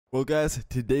Well, guys,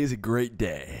 today's a great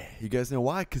day. You guys know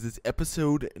why? Because it's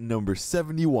episode number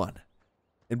 71.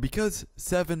 And because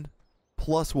 7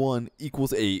 plus 1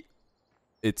 equals 8,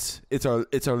 it's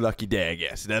our lucky day, I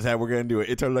guess. That's how we're going to do it.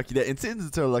 It's our lucky day. And since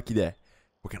it's our lucky day,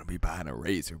 we're going to be buying a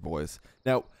razor, boys.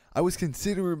 Now, I was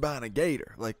considering buying a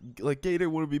gator. Like gator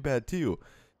wouldn't be bad too.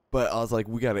 But I was like,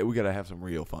 we gotta have some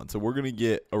real fun. So we're going to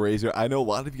get a razor. I know a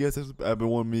lot of you guys have been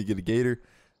wanting me to get a gator.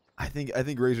 I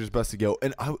think razor's best to go.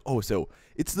 And so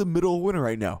it's the middle of winter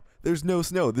right now. There's no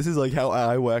snow. This is like how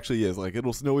Iowa actually is. Like,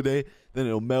 it'll snow a day, then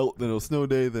it'll melt, then it'll snow a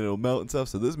day, then it'll melt and stuff.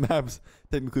 So this map's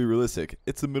technically realistic.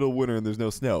 It's the middle of winter and there's no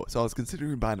snow. So I was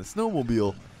considering buying a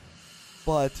snowmobile,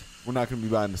 but we're not going to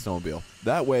be buying a snowmobile.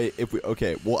 That way,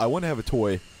 I want to have a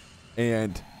toy,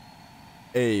 and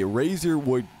a razor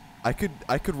would. I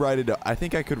could ride it. I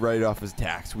think I could write it off as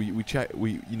tax. We check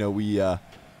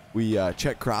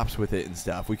crops with it and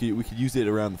stuff. We could use it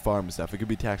around the farm and stuff. It could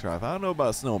be tax write-off. I don't know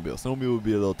about snowmobile. Snowmobile would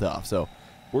be a little tough. So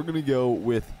we're gonna go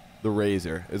with the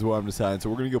razor is what I'm deciding. So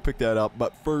we're gonna go pick that up.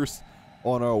 But first,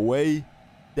 on our way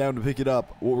down to pick it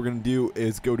up, what we're gonna do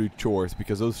is go do chores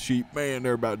because those sheep, man,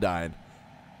 they're about dying.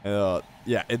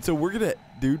 Yeah, and so we're gonna,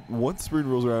 dude. Once spring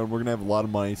rolls around, we're gonna have a lot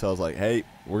of money. So I was like, hey,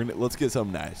 let's get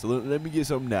something nice. So let me get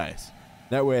something nice.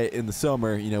 That way, in the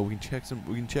summer, we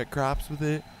can check crops with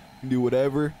it. We can do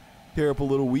whatever. Tear up a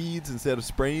little weeds instead of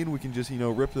spraying. We can just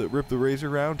rip the razor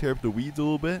around, tear up the weeds a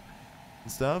little bit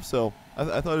and stuff. So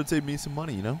I thought it'd save me some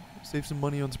money. Save some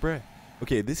money on spray.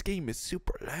 Okay, this game is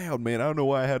super loud, man. I don't know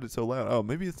why I had it so loud. Oh,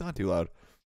 maybe it's not too loud.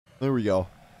 There we go.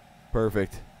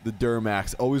 Perfect. The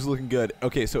Duramax, always looking good.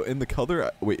 Okay, so in the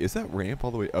color, wait, is that ramp all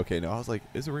the way? Okay, no, I was like,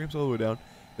 is the ramp all the way down?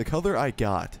 The color I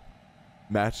got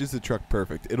matches the truck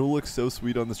perfect. It'll look so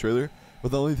sweet on this trailer,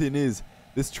 but the only thing is,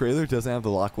 this trailer doesn't have the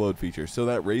lock load feature. So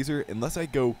that razor, unless I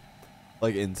go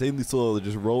like insanely slow,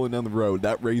 just rolling down the road,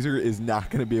 that razor is not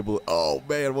going to be able to, oh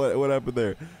man, what happened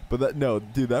there? But no,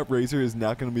 dude, that razor is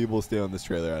not going to be able to stay on this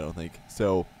trailer, I don't think.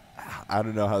 So I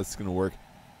don't know how this is going to work.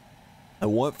 I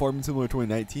want Farming Simulator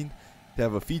 2019 to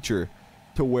have a feature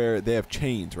to where they have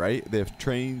chains, right? They have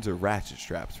chains or ratchet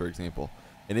straps, for example.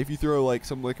 And if you throw like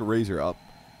something like a razor up,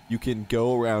 you can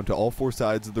go around to all four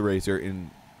sides of the razor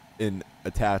and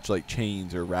attach like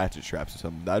chains or ratchet straps or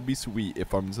something. That'd be sweet if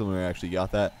Farming Simulator actually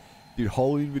got that. Dude,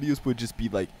 hauling videos would just be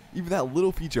like, even that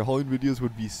little feature, hauling videos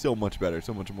would be so much better,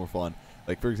 so much more fun.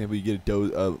 Like, for example, you get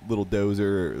a little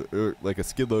dozer or like a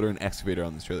skid loader and excavator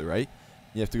on this trailer, right?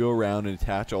 You have to go around and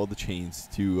attach all the chains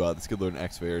to the skid loader and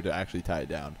excavator to actually tie it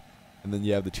down. And then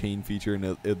you have the chain feature, and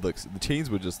the chains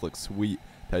would just look sweet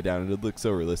tied down, and it'd look so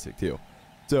realistic too.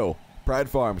 So, Pride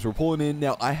Farms, we're pulling in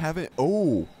now. I haven't.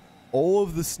 Oh, all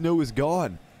of the snow is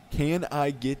gone. Can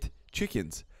I get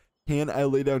chickens? Can I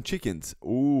lay down chickens?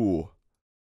 Ooh,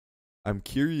 I'm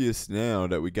curious now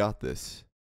that we got this.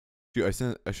 Dude, I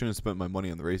shouldn't have spent my money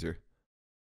on the razor.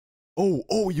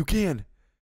 Oh, you can.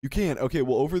 You can. Okay,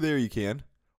 well, over there you can.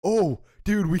 Oh,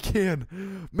 dude, we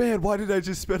can. Man, why did I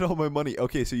just spend all my money?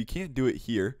 Okay, so you can't do it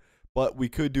here, but we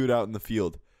could do it out in the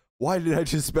field. Why did I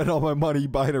just spend all my money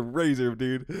buying a razor,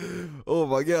 dude? Oh,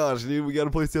 my gosh, dude, we got to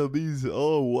place down these.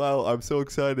 Oh, wow, I'm so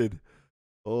excited.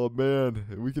 Oh, man,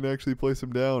 we can actually place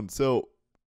them down. So,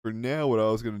 for now, what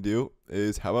I was going to do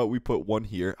is, how about we put one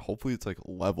here? Hopefully, it's, like,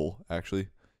 level, actually.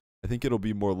 I think it'll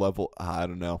be more level. I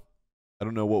don't know. I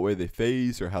don't know what way they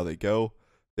face or how they go.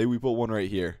 Say we put one right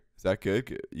here. Is that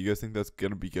good? You guys think that's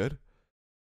going to be good?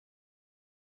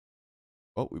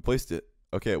 Oh, we placed it.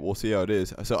 Okay, we'll see how it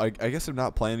is. So I guess I'm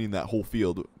not planning that whole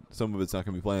field. Some of it's not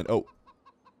going to be planned. Oh.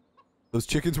 Those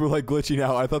chickens were like glitching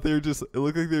out. I thought they were just, it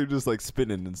looked like they were just like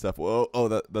spinning and stuff.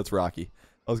 Oh, that's Rocky.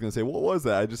 I was going to say, what was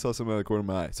that? I just saw something out of the corner of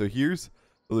my eye. So here's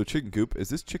a little chicken coop. Is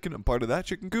this chicken a part of that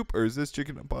chicken coop, or is this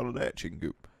chicken a part of that chicken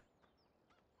coop?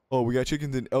 Oh, we got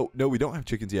chickens in. Oh, no, we don't have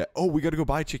chickens yet. Oh, we got to go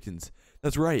buy chickens.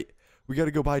 That's right. We got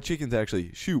to go buy chickens,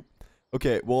 actually. Shoot.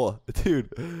 Okay, well, dude,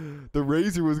 the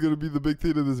razor was going to be the big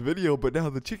thing of this video, but now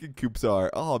the chicken coops are.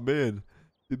 Oh, man.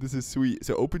 Dude, this is sweet.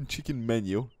 So, open chicken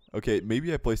menu. Okay,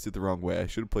 maybe I placed it the wrong way. I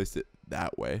should have placed it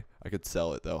that way. I could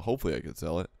sell it, though. Hopefully, I could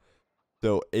sell it.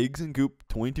 So, eggs and coop,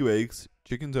 22 eggs.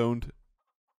 Chickens owned,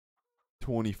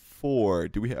 24.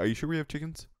 Are you sure we have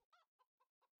chickens?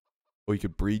 Oh, you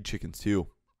could breed chickens, too.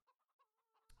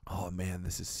 Oh, man,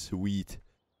 this is sweet.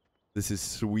 This is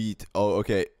sweet. Oh,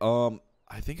 okay.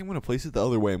 I think I'm going to place it the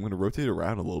other way. I'm going to rotate it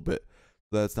around a little bit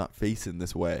so that it's not facing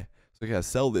this way. So I got to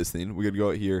sell this thing. We got to go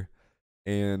out here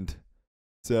and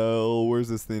sell. Where's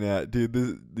this thing at? Dude,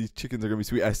 these chickens are going to be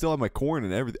sweet. I still have my corn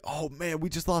and everything. Oh, man, we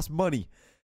just lost money.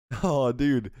 Oh,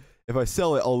 dude. If I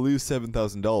sell it, I'll lose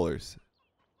 $7,000.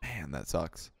 Man, that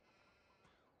sucks.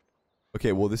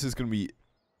 Okay, well, this is going to be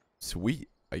sweet.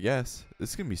 I guess. This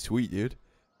is going to be sweet, dude.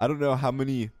 I don't know how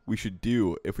many we should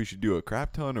do, if we should do a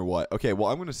crap ton or what. Okay, well,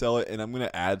 I'm going to sell it, and I'm going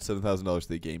to add $7,000 to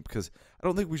the game because I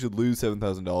don't think we should lose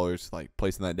 $7,000, like,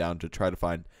 placing that down to try to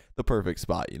find the perfect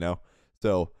spot, you know?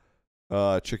 So,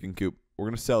 chicken coop, we're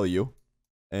going to sell you,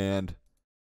 and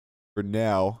for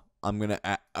now,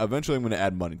 eventually I'm going to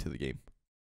add money to the game.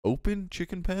 Open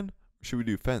chicken pen? Or should we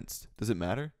do fenced? Does it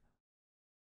matter?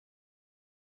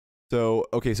 So,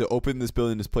 okay, so open this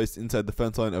building is placed inside the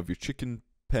fence line of your chicken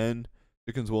pen.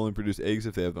 Chickens will only produce eggs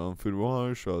if they have their own food and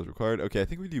water. Straw is required. Okay, I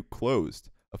think we do closed.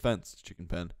 A fenced chicken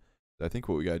pen. I think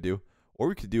what we got to do. Or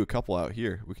we could do a couple out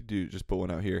here. We could just put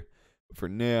one out here. But for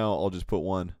now, I'll just put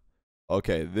one.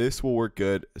 Okay, this will work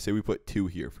good. Say we put 2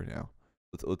 here for now.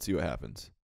 Let's see what happens.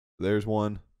 There's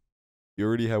one. You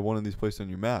already have one of these placed on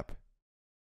your map.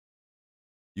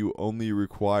 You only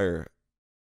require...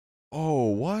 Oh,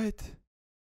 what?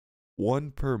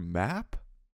 1 per map?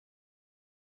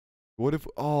 What if...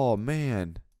 Oh,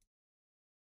 man.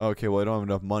 Okay, well, I don't have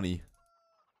enough money.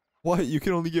 What? You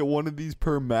can only get 1 of these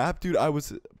per map? Dude, I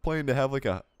was planning to have, like,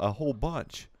 a whole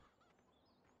bunch.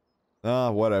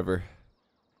 Whatever.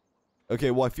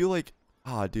 Okay, well, I feel like...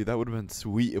 dude, that would have been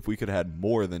sweet if we could have had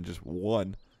more than just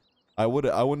 1. I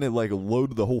wouldn't have, like,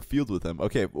 loaded the whole field with them.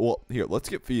 Okay, well, here, let's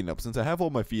get feeding up. Since I have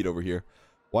all my feed over here,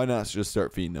 why not just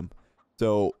start feeding them?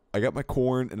 So, I got my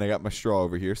corn and I got my straw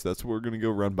over here, so that's what we're going to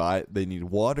go run by. They need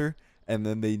water, and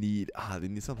then they need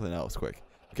something else quick.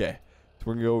 Okay, so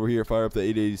we're going to go over here, fire up the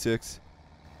 886.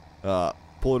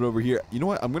 Pull it over here. You know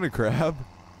what? I'm going to grab...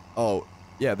 Oh,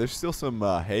 yeah, there's still some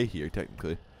hay here,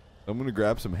 technically. So I'm going to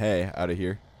grab some hay out of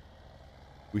here.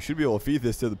 We should be able to feed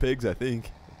this to the pigs, I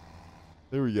think.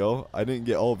 There we go. I didn't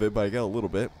get all of it, but I got a little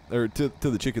bit. Or to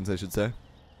the chickens, I should say.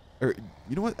 Or,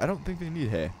 you know what? I don't think they need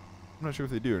hay. I'm not sure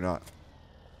if they do or not.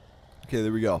 Okay,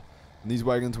 there we go. In these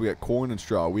wagons, we got corn and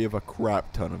straw. We have a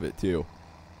crap ton of it, too.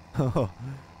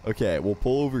 Okay, we'll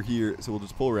pull over here. So we'll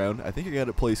just pull around. I think I got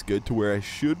it placed good to where I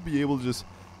should be able to just...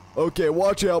 Okay,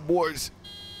 watch out, boys.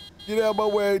 Get out of my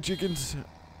way, chickens.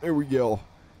 There we go.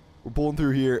 We're pulling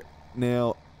through here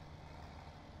now.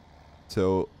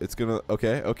 So it's gonna...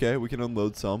 Okay, we can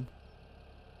unload some.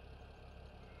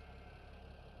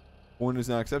 Corn is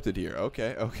not accepted here.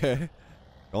 Okay.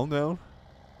 Calm down.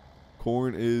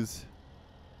 Corn is...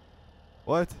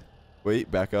 What?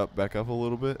 Wait, back up a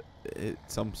little bit.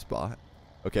 Some spot.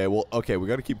 Okay, well, we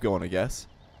gotta keep going, I guess.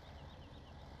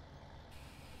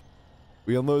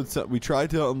 We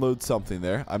tried to unload something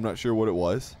there. I'm not sure what it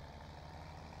was.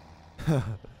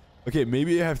 Okay,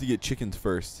 maybe I have to get chickens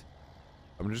first.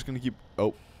 I'm just gonna keep...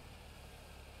 Oh.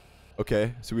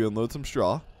 Okay, so we unload some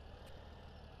straw.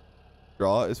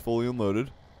 Straw is fully unloaded.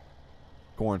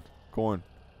 Corn.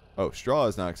 Oh, straw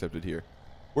is not accepted here.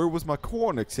 Where was my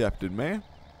corn accepted, man?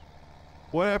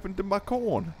 What happened to my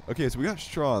corn? Okay, so we got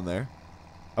straw in there.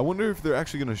 I wonder if they're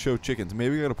actually gonna show chickens.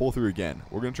 Maybe we gotta pull through again.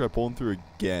 We're gonna try pulling through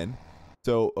again.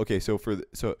 So okay, so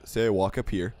say I walk up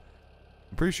here.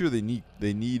 I'm pretty sure they need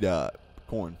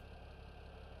corn.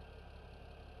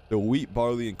 So wheat,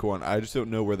 barley, and corn. I just don't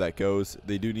know where that goes.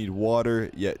 They do need water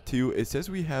yet too. It says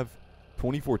we have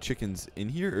 24 chickens in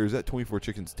here, or is that 24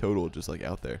 chickens total just like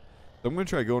out there? So I'm gonna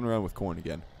try going around with corn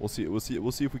again. We'll see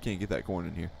if we can't get that corn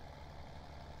in here.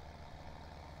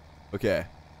 Okay.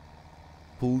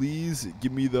 Please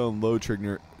give me the unload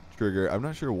trigger. I'm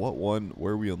not sure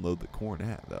where we unload the corn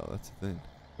at though. That's the thing.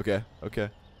 Okay.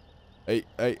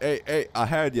 Hey, I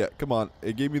had ya. Come on.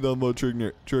 It gave me the unload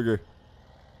trigger.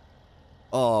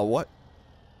 Oh, what?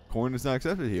 Corn is not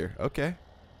accepted here. Okay.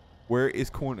 Where is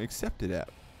corn accepted at?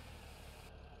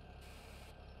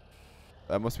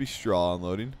 That must be straw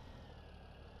unloading.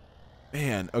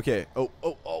 Man, okay. Oh,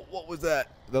 what was that?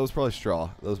 That was probably straw.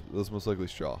 That was most likely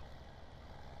straw.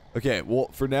 Okay, well,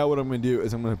 for now what I'm going to do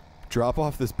is I'm going to drop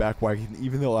off this back wagon,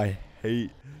 even though I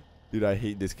hate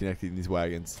disconnecting these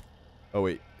wagons. Oh,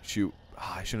 wait. Shoot.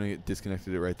 I shouldn't have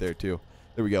disconnected it right there, too.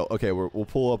 There we go. Okay, we'll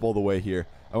pull up all the way here.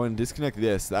 I want to disconnect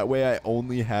this. That way I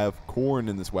only have corn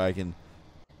in this wagon.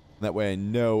 That way I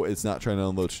know it's not trying to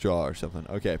unload straw or something.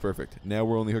 Okay, perfect. Now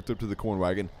we're only hooked up to the corn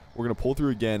wagon. We're going to pull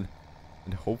through again,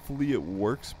 and hopefully it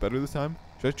works better this time.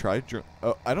 Should I try?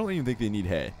 Oh, I don't even think they need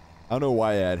hay. I don't know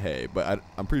why I add hay, but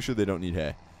I'm pretty sure they don't need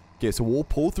hay. Okay, so we'll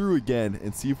pull through again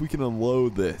and see if we can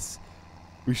unload this.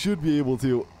 We should be able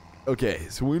to. Okay,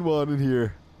 so we want in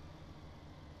here.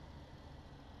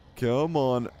 Come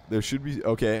on. There should be...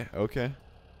 Okay.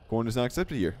 Corn is not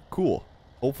accepted here. Cool.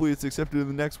 Hopefully it's accepted in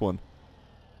the next one.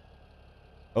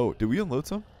 Oh, did we unload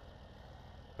some?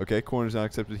 Okay, corn is not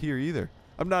accepted here either.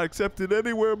 I'm not accepted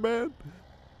anywhere, man.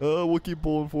 We'll keep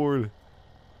pulling forward.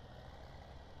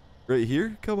 Right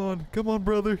here? Come on,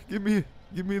 brother. Give me...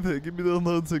 Give me the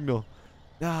unload signal.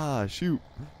 Ah, shoot.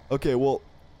 Okay, well,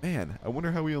 man, I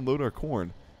wonder how we unload our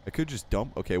corn. I could just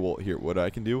dump. Okay, well, here, what I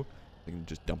can do, I can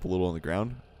just dump a little on the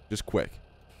ground. Just quick.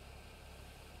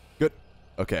 Good.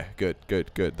 Okay, good.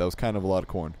 That was kind of a lot of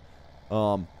corn.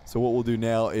 So what we'll do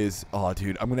now is, oh,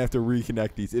 dude, I'm going to have to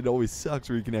reconnect these. It always sucks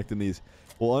reconnecting these.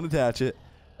 We'll unattach it,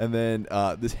 and then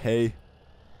this hay.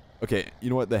 Okay, you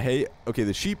know what? The hay, okay,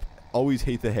 the sheep always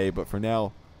hate the hay, but for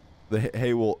now, the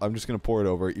hay will, I'm just going to pour it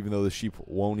over, even though the sheep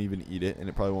won't even eat it, and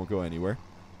it probably won't go anywhere,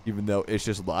 even though it's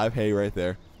just live hay right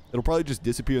there. It'll probably just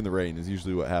disappear in the rain is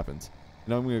usually what happens.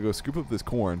 Now I'm going to go scoop up this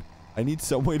corn. I need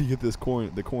some way to get this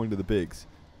corn, the corn to the pigs,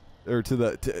 or to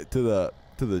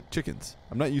the chickens.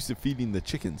 I'm not used to feeding the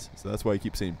chickens, so that's why I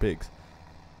keep saying pigs.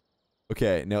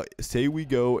 Okay, now say we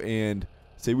go and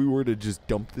say we were to just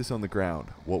dump this on the ground.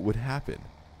 What would happen?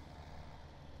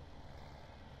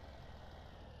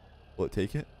 Will it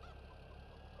take it?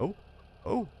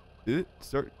 Oh, did it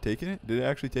start taking it? Did it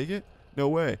actually take it? No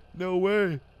way. No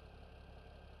way.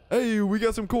 Hey, we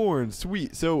got some corn.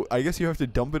 Sweet. So I guess you have to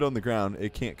dump it on the ground.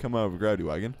 It can't come out of a gravity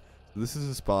wagon. So this is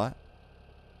a spot.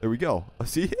 There we go.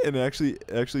 See, and it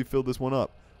actually filled this one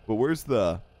up. But where's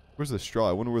the straw?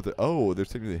 I wonder where the, oh, there's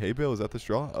technically a hay bale. Is that the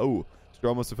straw? Oh,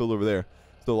 straw must have filled over there.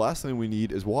 So the last thing we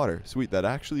need is water. Sweet, that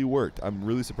actually worked. I'm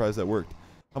really surprised that worked.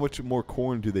 How much more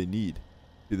corn do they need?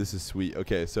 Dude, this is sweet.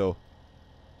 Okay, so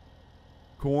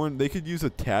corn, they could use a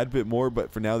tad bit more,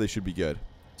 but for now they should be good.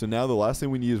 So now the last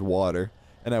thing we need is water.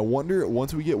 And I wonder,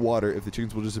 once we get water, if the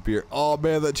chickens will disappear. Oh,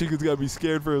 man, that chicken's got to be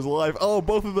scared for his life. Oh,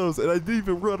 both of those. And I didn't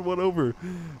even run one over.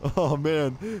 Oh,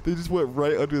 man. They just went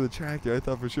right under the tractor. I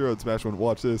thought for sure I'd smash one.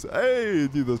 Watch this. Hey,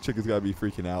 dude, those chickens got to be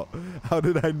freaking out. How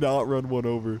did I not run one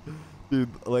over? Dude,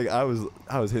 like, I was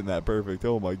hitting that perfect.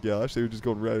 Oh, my gosh. They were just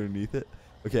going right underneath it.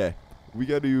 Okay. We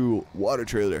got to do water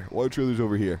trailer. Water trailer's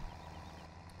over here.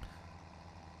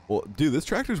 Well, dude, this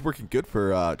tractor's working good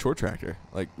for chore tractor.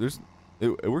 Like,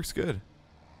 it works good.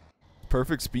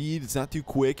 Perfect speed. It's not too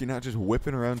quick. You're not just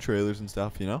whipping around trailers and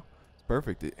stuff, you know? It's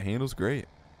perfect. It handles great.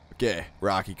 Okay,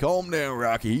 Rocky, calm down,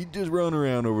 Rocky. He just running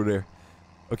around over there.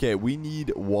 Okay, we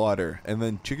need water, and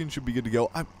then chicken should be good to go.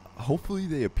 Hopefully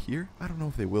they appear. I don't know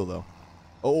if they will, though.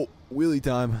 Oh, wheelie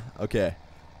time. Okay,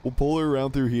 we'll pull her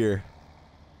around through here.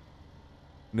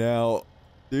 Now,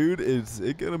 dude, is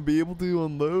it going to be able to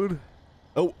unload?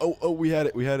 Oh, we had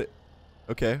it.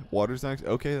 Okay, water's not.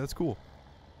 Okay, that's cool.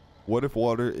 What if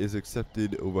water is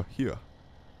accepted over here?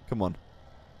 Come on.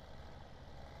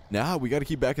 Nah, we got to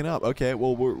keep backing up. Okay,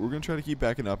 well, we're going to try to keep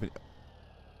backing up.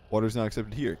 Water's not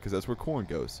accepted here because that's where corn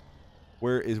goes.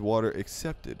 Where is water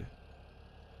accepted?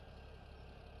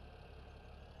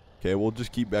 Okay, we'll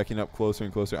just keep backing up closer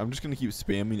and closer. I'm just going to keep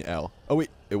spamming L. Oh,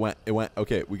 wait. It went.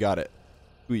 Okay, we got it.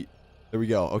 Sweet. There we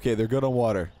go. Okay, they're good on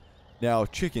water. Now,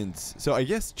 chickens. So, I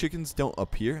guess chickens don't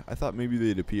appear. I thought maybe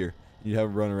they'd appear. You'd have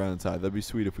them run around inside. That'd be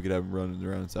sweet if we could have them running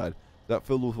around inside. Is that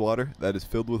filled with water? That is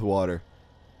filled with water.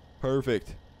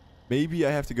 Perfect. Maybe I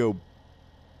have to go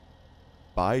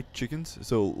buy chickens.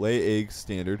 So lay eggs,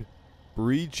 standard.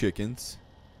 Breed chickens.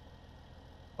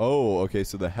 Oh, okay.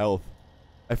 So the health.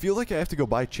 I feel like I have to go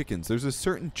buy chickens. There's a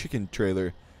certain chicken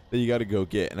trailer that you got to go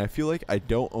get. And I feel like I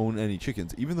don't own any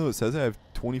chickens. Even though it says I have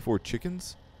 24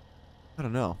 chickens. I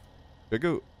don't know. Could I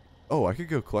go? Oh, I could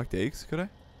go collect eggs. Could I?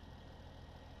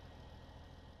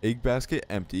 Egg basket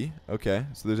empty. Okay,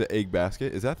 so there's an egg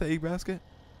basket. Is that the egg basket?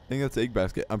 I think that's the egg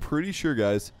basket. I'm pretty sure,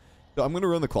 guys. So I'm gonna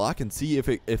run the clock and see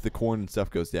if the corn and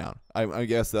stuff goes down. I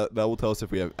guess that will tell us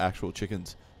if we have actual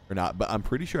chickens or not. But I'm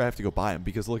pretty sure I have to go buy them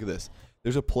because look at this.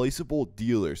 There's a placeable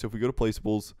dealer. So if we go to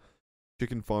placeables,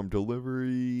 chicken farm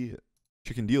delivery,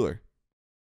 chicken dealer,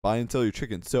 buy and sell your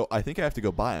chickens. So I think I have to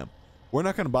go buy them. We're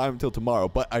not gonna buy them until tomorrow.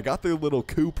 But I got their little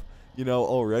coop, you know,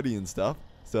 already and stuff.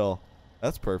 So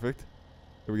that's perfect.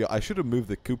 There we go. I should have moved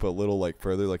the coop a little like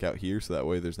further like out here so that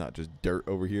way there's not just dirt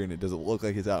over here and it doesn't look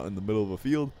like it's out in the middle of a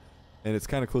field and it's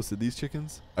kind of close to these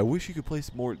chickens. I wish you could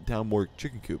place more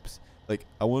chicken coops. Like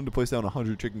I wanted to place down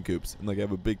 100 chicken coops and like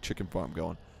have a big chicken farm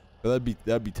going. But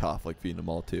that'd be tough like feeding them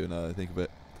all too now that I think of it.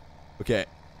 Okay.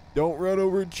 Don't run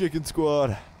over in chicken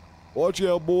squad. Watch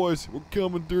out boys. We're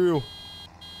coming through.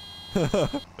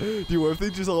 Dude, what if they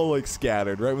just all like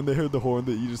scattered right when they heard the horn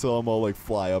that you just saw them all like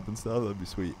fly up and stuff? That'd be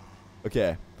sweet.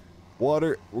 Okay,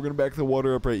 water. We're going to back the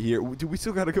water up right here. Dude, we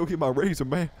still got to go get my razor,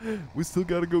 man. We still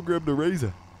got to go grab the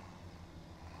razor.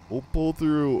 We'll pull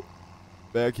through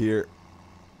back here.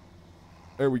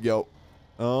 There we go.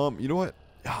 You know what?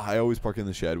 I always park in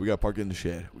the shed. We got to park in the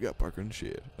shed.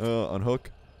 Unhook.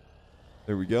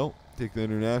 There we go. Take the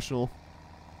international.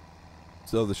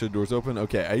 So the shed door's open.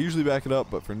 Okay, I usually back it up,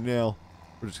 but for now,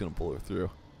 we're just going to pull her through.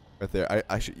 Right there.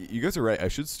 I should. You guys are right. I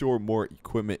should store more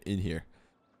equipment in here.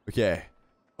 Okay.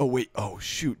 Oh wait. Oh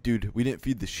shoot, dude. We didn't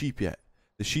feed the sheep yet.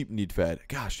 The sheep need fed.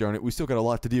 Gosh darn it. We still got a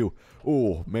lot to do.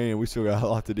 Oh man, we still got a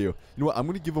lot to do. You know what? I'm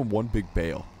gonna give them one big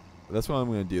bale. That's what I'm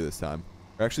gonna do this time.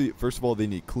 Actually, first of all, they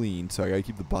need clean, so I gotta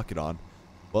keep the bucket on.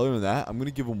 But other than that, I'm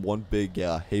gonna give them one big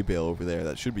hay bale over there.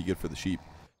 That should be good for the sheep.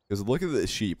 Because look at the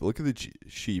sheep. Look at the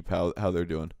sheep. How they're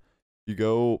doing. You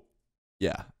go.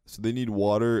 Yeah. So they need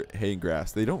water, hay, and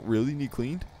grass. They don't really need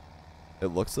cleaned. It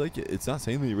looks like it. It's not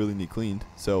saying they really need cleaned.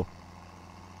 So,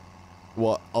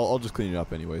 well, I'll just clean it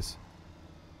up anyways.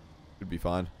 Should be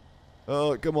fine.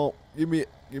 Oh, come on. Give me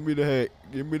the hay.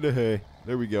 Give me the hay.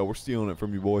 There we go. We're stealing it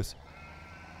from you boys.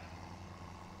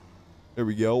 There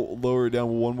we go. Lower it down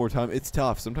one more time. It's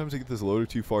tough. Sometimes I get this loader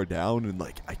too far down and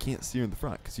like I can't steer in the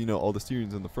front because you know all the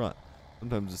steering's in the front.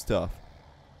 Sometimes it's tough.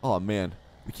 Oh man,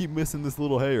 we keep missing this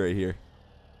little hay right here.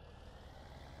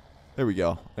 There we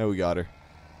go. Now we got her.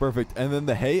 Perfect. And then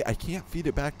the hay, I can't feed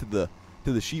it back to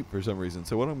the sheep for some reason.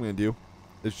 So what I'm gonna do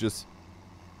is just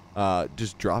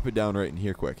drop it down right in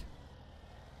here quick.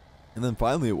 And then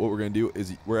finally, what we're gonna do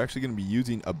is we're actually gonna be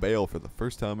using a bale for the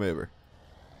first time ever.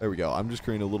 There we go. I'm just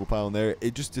creating a little pile in there.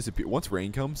 It just disappears. Once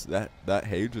rain comes, that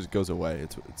hay just goes away.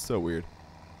 It's so weird.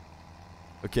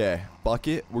 Okay,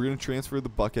 bucket. We're going to transfer the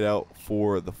bucket out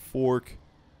for the fork.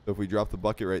 So if we drop the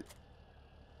bucket right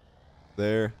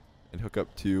there and hook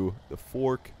up to the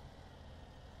fork.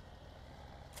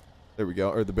 There we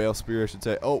go. Or the bale spear, I should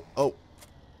say. Oh.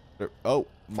 Oh,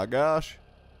 my gosh.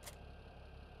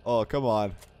 Oh, come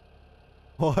on.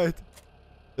 What?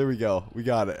 There we go. We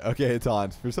got it. Okay, it's on.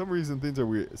 For some reason, things are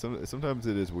weird. Sometimes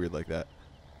it is weird like that.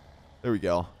 There we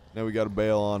go. Now we got a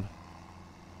bale on.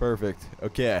 Perfect.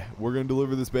 Okay, we're going to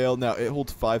deliver this bale. Now, it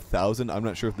holds 5,000. I'm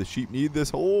not sure if the sheep need this.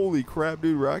 Holy crap,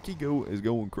 dude. Rocky is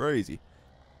going crazy.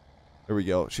 There we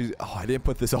go. Oh, I didn't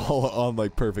put this all on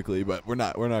like perfectly, but we're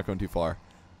not going too far.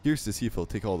 Here's to see if he'll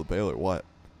take all the bale or what.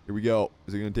 Here we go.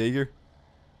 Is it going to take her?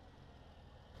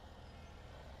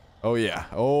 Oh, yeah.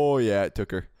 Oh, yeah, it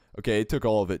took her. Okay, it took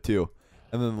all of it too.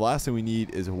 And then the last thing we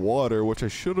need is water, which I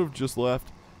should have just left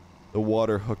the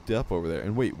water hooked up over there.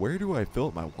 And wait, where do I fill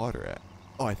up my water at?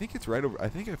 Oh, I think it's right over. I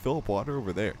think I fill up water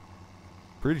over there.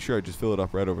 Pretty sure I just fill it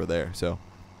up right over there. So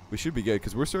we should be good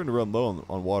because we're starting to run low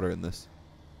on water in this.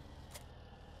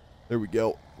 There we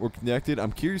go. We're connected.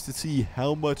 I'm curious to see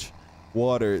how much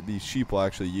water these sheep will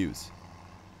actually use.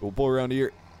 We'll pull around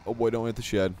here. Oh boy, don't hit the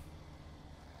shed.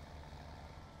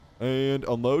 And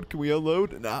unload. Can we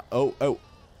unload? Nah. Oh.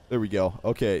 There we go.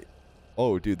 Okay.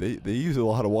 Oh, dude, they use a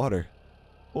lot of water.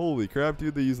 Holy crap,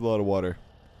 dude, they use a lot of water.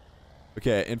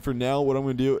 Okay, and for now, what I'm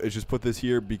going to do is just put this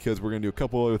here because we're going to do a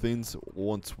couple other things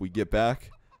once we get back.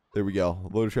 There we go.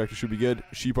 Loader tractor should be good.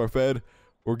 Sheep are fed.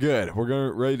 We're good.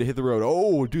 We're ready to hit the road.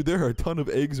 Oh, dude, there are a ton of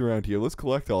eggs around here. Let's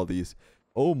collect all these.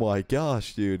 Oh, my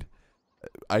gosh, dude.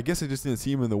 I guess I just didn't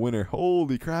see them in the winter.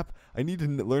 Holy crap. I need to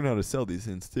learn how to sell these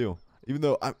things, too. Even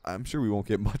though I'm sure we won't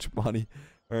get much money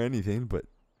or anything, but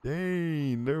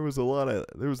dang, there was a lot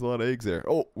of eggs there.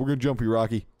 Oh, we're gonna jump you,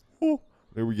 Rocky. Oh,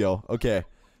 there we go. Okay,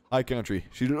 high country.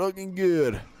 She's looking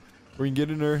good. We're gonna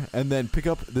get in her and then pick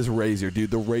up this razor,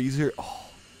 dude. The razor. Oh,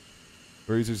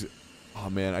 razors. Oh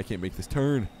man, I can't make this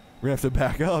turn. We're gonna have to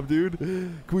back up, dude.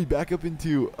 Can we back up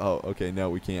into? Oh, okay.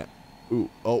 No, we can't. Ooh.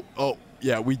 Oh.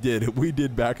 Yeah, we did. We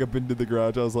did back up into the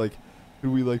garage. I was like, did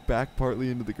we like back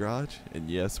partly into the garage? And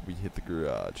yes, we hit the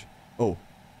garage. Oh,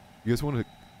 you guys want to?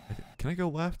 Can I go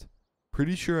left?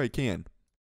 Pretty sure I can.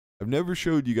 I've never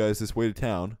showed you guys this way to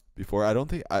town before.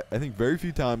 I think very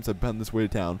few times I've been this way to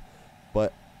town,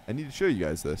 but I need to show you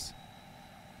guys this.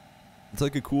 It's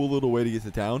like a cool little way to get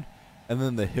to town, and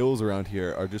then the hills around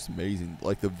here are just amazing.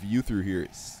 Like the view through here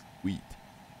is sweet.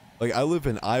 Like I live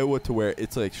in Iowa to where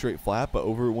it's like straight flat, but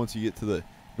over once you get to the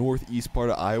northeast part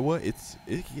of Iowa,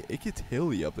 it gets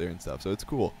hilly up there and stuff, so it's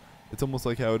cool. It's almost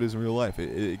like how it is in real life.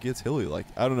 It gets hilly. Like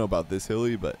I don't know about this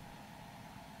hilly, but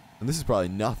and this is probably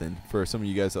nothing for some of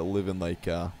you guys that live in like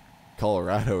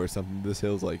Colorado or something. This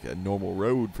hill's like a normal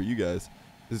road for you guys.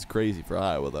 This is crazy for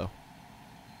Iowa though.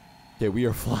 Okay, we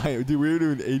are flying, dude. We're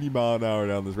doing 80 mile an hour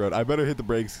down this road. I better hit the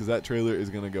brakes because that trailer is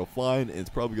gonna go flying and it's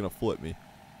probably gonna flip me.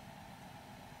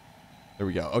 There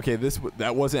we go. Okay,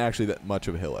 that wasn't actually that much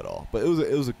of a hill at all, but it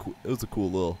was a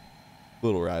cool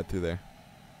little ride through there.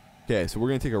 Okay, so we're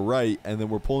gonna take a right, and then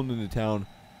we're pulling into town,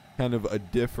 kind of a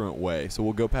different way. So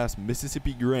we'll go past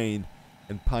Mississippi Grain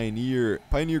and Pioneer.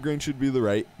 Pioneer Grain should be the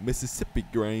right. Mississippi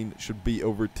Grain should be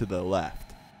over to the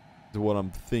left. Is what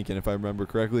I'm thinking, if I remember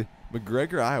correctly.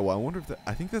 McGregor, Iowa. I wonder if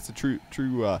I think that's a true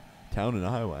town in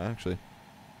Iowa, actually.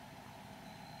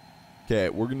 Okay,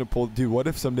 we're gonna pull. Dude, what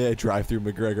if someday I drive through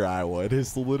McGregor, Iowa? It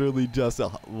is literally just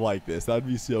like this. That'd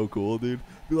be so cool, dude.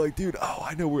 Be like, dude, oh,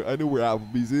 I know where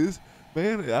Applebee's is,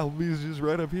 man. Applebee's is just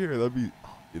right up here.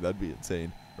 That'd be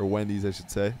insane. Or Wendy's, I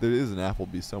should say. There is an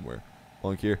Applebee's somewhere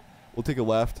along here. We'll take a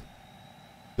left.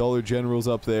 Dollar General's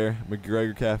up there.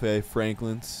 McGregor Cafe,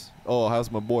 Franklin's. Oh,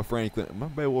 how's my boy Franklin? My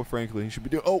boy Franklin. He should be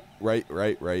doing. Oh, right.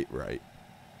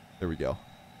 There we go.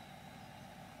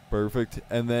 Perfect.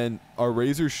 And then our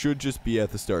razor should just be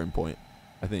at the starting point,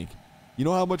 I think. You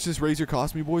know how much this razor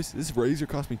cost me, boys? This razor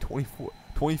cost me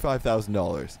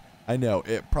 $25,000. I know.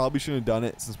 It probably shouldn't have done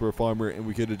it since we're a farmer and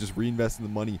we could have just reinvested the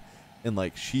money in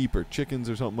like sheep or chickens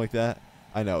or something like that.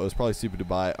 I know. It was probably stupid to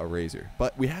buy a razor.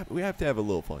 But we have to have a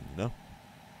little fun, you know?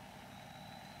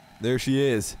 There she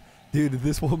is. Dude,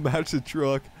 this will match the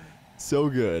truck so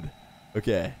good.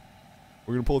 Okay.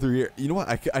 We're going to pull through here. You know what?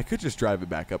 I could just drive it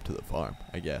back up to the farm,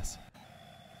 I guess.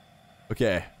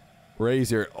 Okay.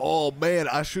 Razor. Oh, man.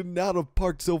 I should not have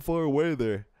parked so far away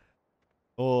there.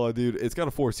 Oh, dude. It's got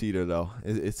a 4-seater, though.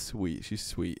 It's sweet. She's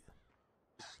sweet.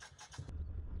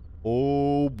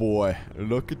 Oh, boy.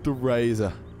 Look at the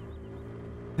Razor.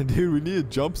 Dude, we need to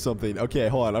jump something. Okay,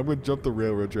 hold on. I'm going to jump the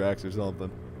railroad tracks or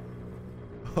something.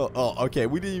 Oh, okay.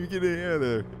 We didn't even get in air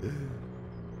there.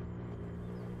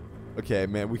 Okay,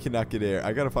 man, we cannot get air.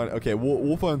 I gotta find. Okay,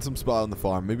 we'll find some spot on the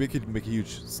farm. Maybe I could make a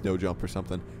huge snow jump or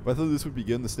something. But I thought this would be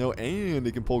good in the snow, and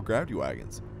it can pull gravity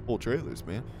wagons, pull trailers,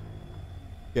 man.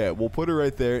 Okay, we'll put it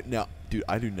right there. Now, dude,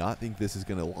 I do not think this is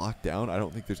gonna lock down. I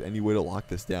don't think there's any way to lock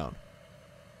this down.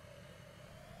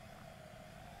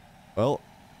 Well,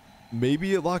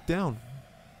 maybe it locked down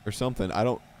or something. I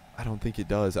don't think it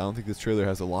does. I don't think this trailer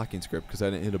has a locking script because I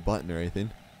didn't hit a button or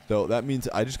anything. So that means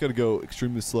I just got to go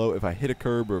extremely slow. If I hit a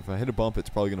curb or if I hit a bump, it's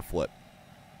probably going to flip.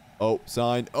 Oh,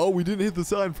 sign. Oh, we didn't hit the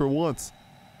sign for once.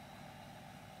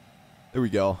 There we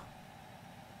go.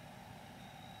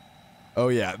 Oh,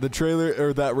 yeah. The trailer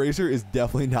or that razor is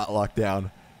definitely not locked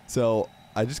down. So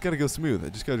I just got to go smooth. I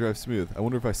just got to drive smooth. I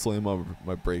wonder if I slam on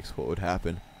my brakes, what would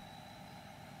happen.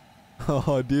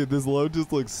 Oh, dude, this load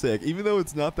just looks sick. Even though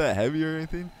it's not that heavy or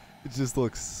anything, it just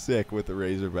looks sick with the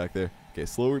razor back there. Okay,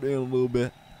 slow her down a little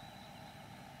bit.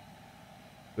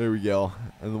 There we go.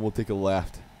 And then we'll take a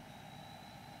left.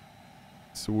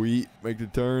 Sweet. Make the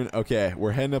turn. Okay,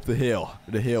 we're heading up the hill.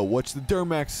 Watch the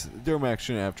Duramax. The Duramax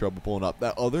shouldn't have trouble pulling up.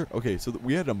 That other. Okay, so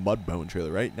we had a mud bone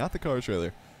trailer, right? Not the car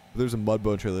trailer. But there's a mud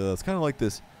bone trailer that's kind of like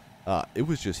this. It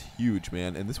was just huge,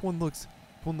 man. And this one looks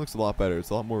a lot better. It's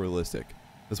a lot more realistic.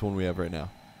 This one we have right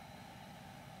now.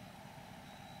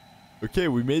 Okay,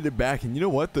 we made it back. And you know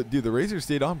what? Dude, the razor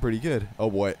stayed on pretty good.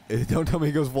 Oh, boy. Don't tell me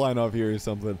it goes flying off here or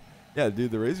something. Yeah,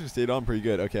 dude, the razor stayed on pretty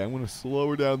good. Okay, I'm going to slow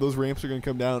her down. Those ramps are going to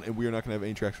come down, and we are not going to have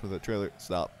any traction with that trailer.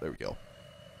 Stop. There we go.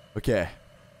 Okay.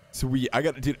 So I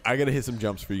got to hit some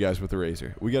jumps for you guys with the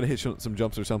razor. We got to hit some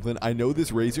jumps or something. I know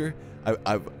this razor.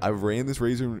 I've ran this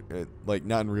razor, like,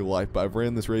 not in real life, but I've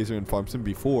ran this razor in farm sim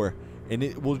before, and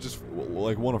it will just,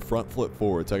 like, want to front flip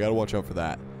forward, so I got to watch out for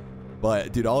that.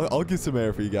 But, dude, I'll get some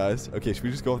air for you guys. Okay, should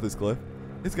we just go off this cliff?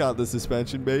 It's got the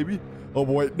suspension, baby. Oh,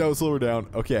 boy. No, slow her down.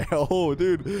 Okay. Oh,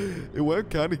 dude. It went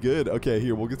kind of good. Okay,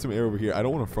 here. We'll get some air over here. I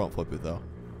don't want to front flip it, though.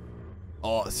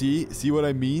 Oh, see what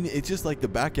I mean? It's just like the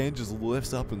back end just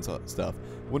lifts up and stuff.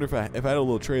 I wonder if I had a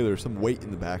little trailer, some weight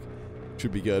in the back,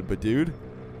 should be good. But, dude,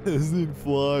 this thing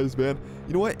flies, man.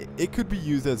 You know what? It could be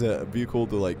used as a vehicle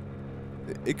to, like,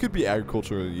 it could be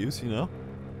agricultural use, you know?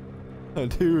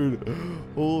 Dude,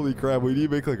 holy crap. We need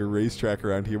to make like a racetrack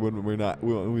around here when we don't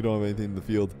have anything in the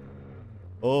field.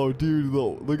 Oh, dude,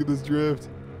 look at this drift.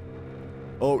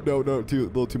 Oh, no, a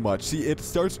little too much. See, it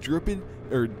starts drifting,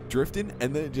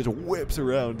 and then it just whips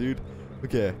around, dude.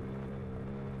 Okay.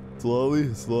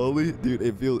 Slowly. Dude,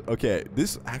 it feels... Okay,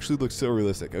 this actually looks so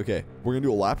realistic. Okay, we're going to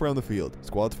do a lap around the field.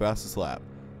 Squad's fastest lap.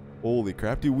 Holy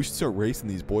crap, dude. We should start racing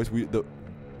these boys. The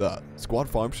squad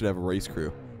farm should have a race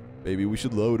crew. Baby, we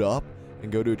should load up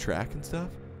and go to a track and stuff.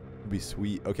 It'd be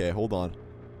sweet. Okay, hold on.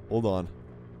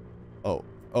 Oh,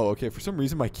 okay. For some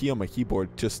reason, my key on my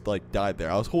keyboard just, like, died there.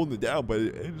 I was holding it down, but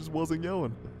it just wasn't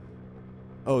going.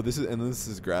 Oh, this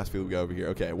is grass field we got over here.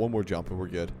 Okay, one more jump and we're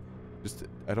good.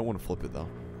 I don't want to flip it, though.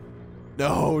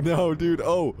 No, dude.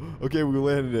 Oh, okay, we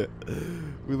landed it.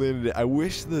 I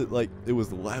wish that, like, it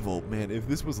was level. Man, if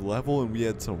this was level and we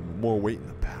had some more weight in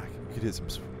the back, we could hit some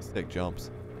sick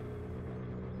jumps.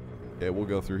 Okay, we'll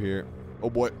go through here. Oh,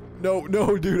 boy. No,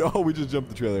 dude. Oh, we just jumped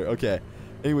the trailer. Okay.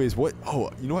 Anyways, what? Oh,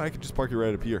 you know what? I could just park it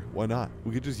right up here. Why not?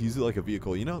 We could just use it like a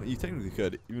vehicle. You know, you technically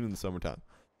could, even in the summertime.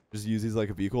 Just use these like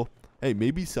a vehicle. Hey,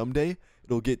 maybe someday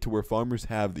it'll get to where farmers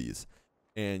have these.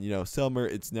 And, you know, summer,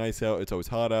 it's nice out. It's always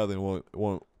hot out. They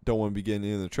won't don't want to be getting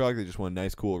in the truck. They just want a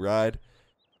nice, cool ride.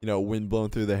 You know, wind blowing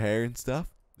through their hair and stuff.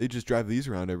 They just drive these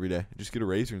around every day. Just get a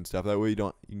razor and stuff. That way you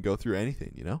can go through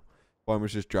anything, you know.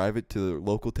 Farmers just drive it to the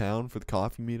local town for the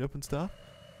coffee meetup and stuff.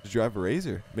 Just drive a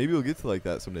razor. Maybe we'll get to like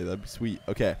that someday. That'd be sweet.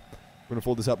 Okay, we're gonna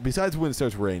fold this up. Besides when it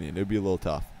starts raining, it'd be a little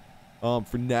tough.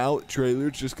 For now,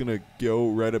 trailer's just gonna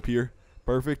go right up here.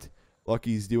 Perfect.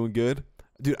 Lucky's doing good.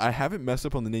 Dude, I haven't messed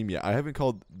up on the name yet. I haven't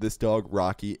called this dog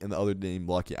Rocky and the other name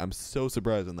Lucky. I'm so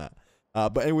surprised on that.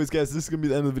 But anyways, guys, this is gonna be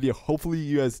the end of the video. Hopefully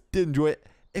you guys did enjoy it.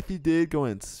 If you did, go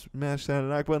ahead and smash that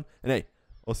like button. And hey,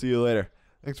 I'll see you later.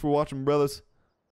 Thanks for watching, brothers.